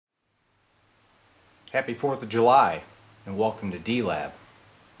Happy 4th of July and welcome to D-Lab.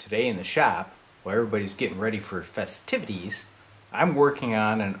 Today in the shop, while everybody's getting ready for festivities, I'm working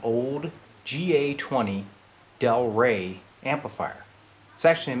on an old GA20 Del Rey amplifier. It's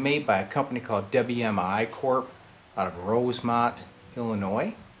actually made by a company called WMI Corp out of Rosemont,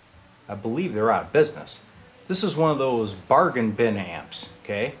 Illinois. I believe they're out of business. This is one of those bargain bin amps,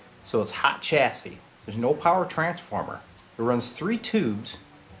 okay? So it's hot chassis. There's no power transformer. It runs 3 tubes.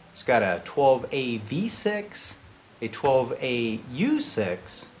 It's got a 12A V6, a 12A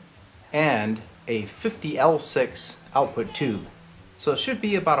U6, and a 50L6 output tube. So it should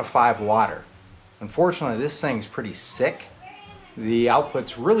be about a 5 watter. Unfortunately, this thing's pretty sick. The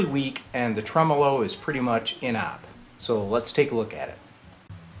output's really weak and the tremolo is pretty much in-op. So let's take a look at it.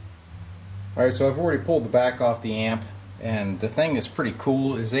 Alright, so I've already pulled the back off the amp, and the thing is pretty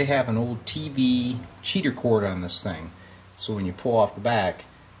cool is they have an old TV cheater cord on this thing. So when you pull off the back,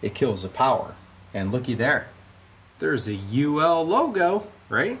 it kills the power. And looky there. There's a UL logo,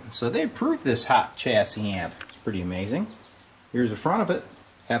 right? So they approved this hot chassis amp. It's pretty amazing. Here's the front of it.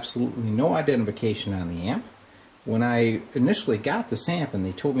 Absolutely no identification on the amp. When I initially got this amp and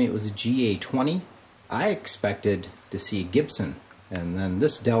they told me it was a GA20, I expected to see a Gibson. And then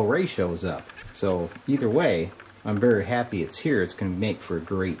this Del Rey shows up. So either way, I'm very happy it's here. It's going to make for a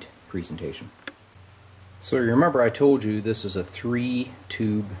great presentation. So you remember I told you this is a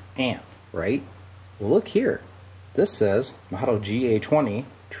 3-tube amp, right? Well, look here. This says model GA20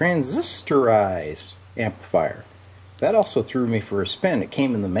 transistorized amplifier. That also threw me for a spin. It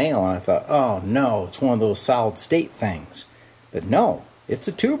came in the mail and I thought, oh no, it's one of those solid state things. But no, it's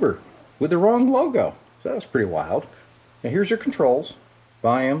a tuber with the wrong logo. So that was pretty wild. Now here's your controls,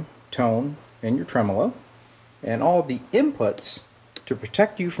 volume, tone, and your tremolo. And all the inputs to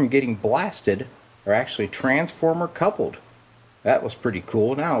protect you from getting blasted are actually transformer coupled. That was pretty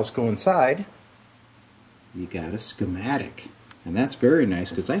cool. Now let's go inside. You got a schematic. And that's very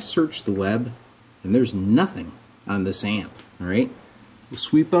nice because I searched the web and there's nothing on this amp. Alright, we'll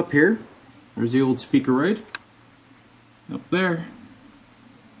sweep up here. There's the old speaker right up there.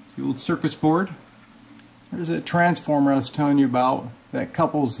 It's the old circuit board. There's that transformer I was telling you about that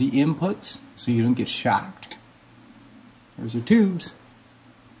couples the inputs so you don't get shocked. There's the tubes.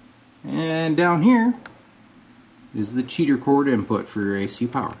 And down here is the cheater cord input for your AC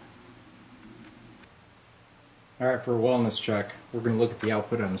power. Alright, for a wellness check, we're going to look at the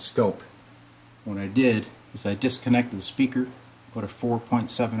output on the scope. What I did is I disconnected the speaker, put a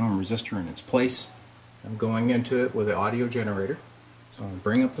 4.7 ohm resistor in its place. I'm going into it with an audio generator. So I'm going to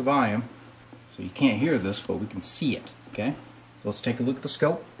bring up the volume. So you can't hear this, but we can see it. Okay? Let's take a look at the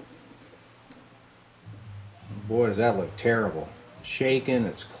scope. Boy, does that look terrible. Shaken,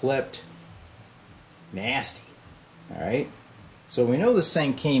 it's clipped. Nasty. Alright? So we know this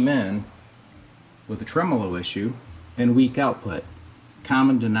thing came in with a tremolo issue and weak output.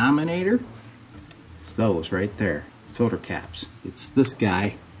 Common denominator? It's those right there. Filter caps. It's this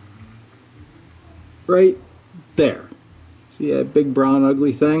guy right there. See that big brown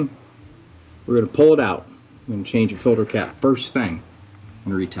ugly thing? We're going to pull it out. I'm going to change your filter cap first thing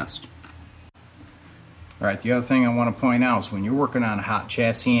and retest. Alright, the other thing I want to point out is when you're working on a hot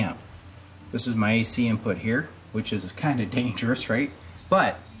chassis amp, this is my AC input here, which is kind of dangerous, right?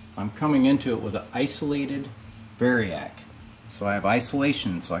 But I'm coming into it with an isolated variac. So I have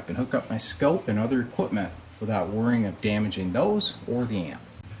isolation so I can hook up my scope and other equipment without worrying of damaging those or the amp.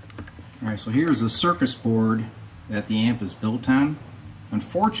 Alright, so here's the circuit board that the amp is built on.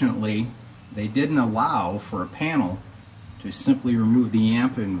 Unfortunately, they didn't allow for a panel to simply remove the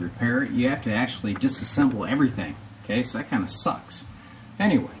amp and repair it. You have to actually disassemble everything. Okay, so that kind of sucks.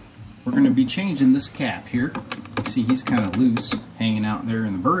 Anyway, we're going to be changing this cap here. You see he's kind of loose, hanging out there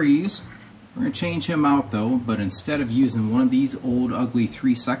in the breeze. We're going to change him out though, but instead of using one of these old ugly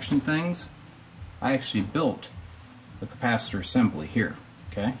 3-section things, I actually built the capacitor assembly here.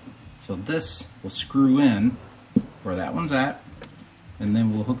 Okay, so this will screw in where that one's at, and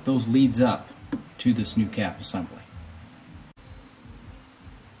then we'll hook those leads up to this new cap assembly.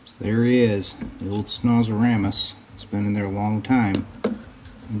 So there he is, the old Snozzeramus. It's been in there a long time.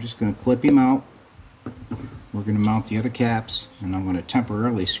 I'm just going to clip him out. We're going to mount the other caps, and I'm going to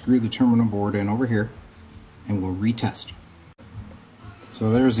temporarily screw the terminal board in over here, and we'll retest. So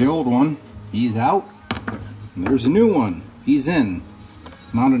there's the old one. He's out. And there's a new one. He's in.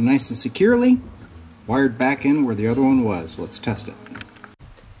 Mounted nice and securely. Wired back in where the other one was. Let's test it.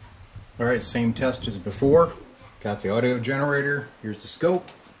 Alright, same test as before. Got the audio generator. Here's the scope.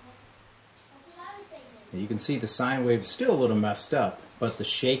 You can see the sine wave is still a little messed up, but the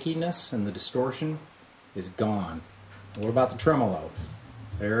shakiness and the distortion is gone. What about the tremolo?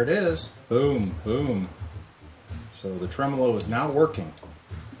 There it is. Boom, boom. So the tremolo is now working.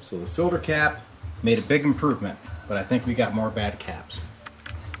 So the filter cap made a big improvement, but I think we got more bad caps.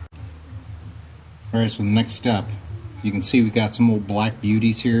 Alright, so the next step, you can see we got some old black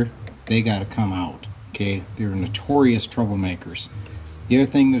beauties here. They got to come out. Okay, they're notorious troublemakers. The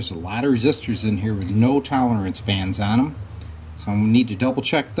other thing, there's a lot of resistors in here with no tolerance bands on them. So I'm going to need to double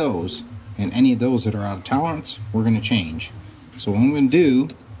check those. And any of those that are out of tolerance, we're going to change. So what I'm going to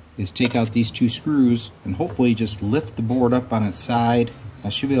do is take out these two screws and hopefully just lift the board up on its side. I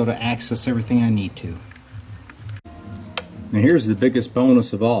should be able to access everything I need to. Now here's the biggest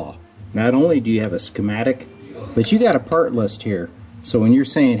bonus of all. Not only do you have a schematic, but you got a part list here. So when you're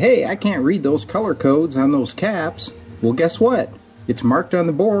saying, hey, I can't read those color codes on those caps, well, guess what? It's marked on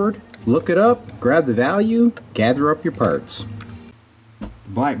the board. Look it up, grab the value, gather up your parts. The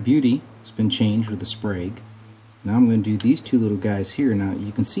black beauty has been changed with a Sprague. Now I'm going to do these two little guys here. Now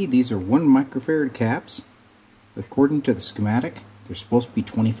you can see these are 1 microfarad caps. According to the schematic, they're supposed to be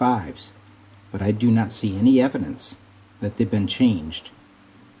 25s, but I do not see any evidence that they've been changed.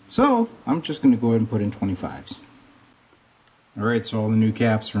 So I'm just going to go ahead and put in 25s. Alright, so all the new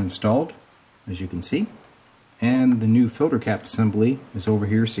caps are installed, as you can see. And the new filter cap assembly is over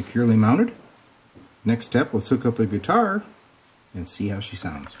here securely mounted. Next step, let's hook up a guitar and see how she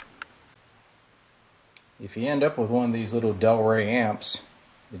sounds. If you end up with one of these little Del Rey amps,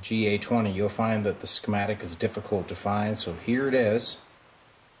 the GA20, you'll find that the schematic is difficult to find, so here it is.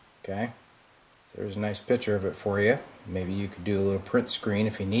 Okay, so there's a nice picture of it for you. Maybe you could do a little print screen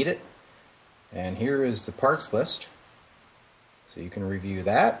if you need it. And here is the parts list, so you can review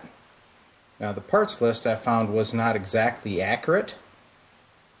that. Now the parts list I found was not exactly accurate,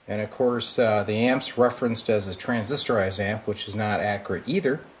 and of course the amp's referenced as a transistorized amp, which is not accurate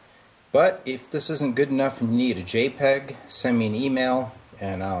either. But if this isn't good enough and you need a JPEG, send me an email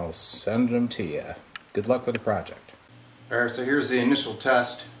and I'll send them to you. Good luck with the project. Alright, so here's the initial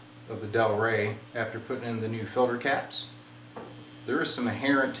test of the Del Rey after putting in the new filter caps. There is some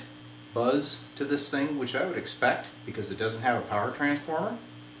inherent buzz to this thing, which I would expect because it doesn't have a power transformer,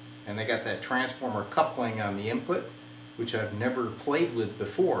 and they got that transformer coupling on the input, which I've never played with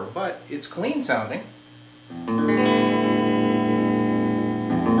before, but it's clean sounding.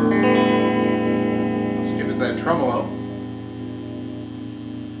 Let's give it that tremolo.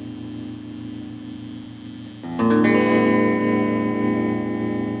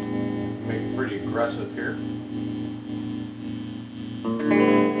 Make it pretty aggressive here.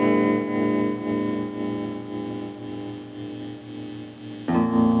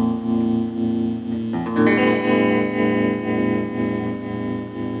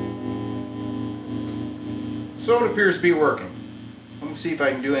 So it appears to be working. Let me see if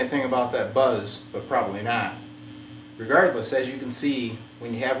I can do anything about that buzz, but probably not. Regardless, as you can see,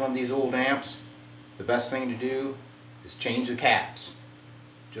 when you have one of these old amps, the best thing to do is change the caps.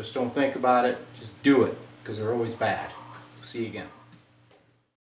 Just don't think about it, just do it, because they're always bad. See you again.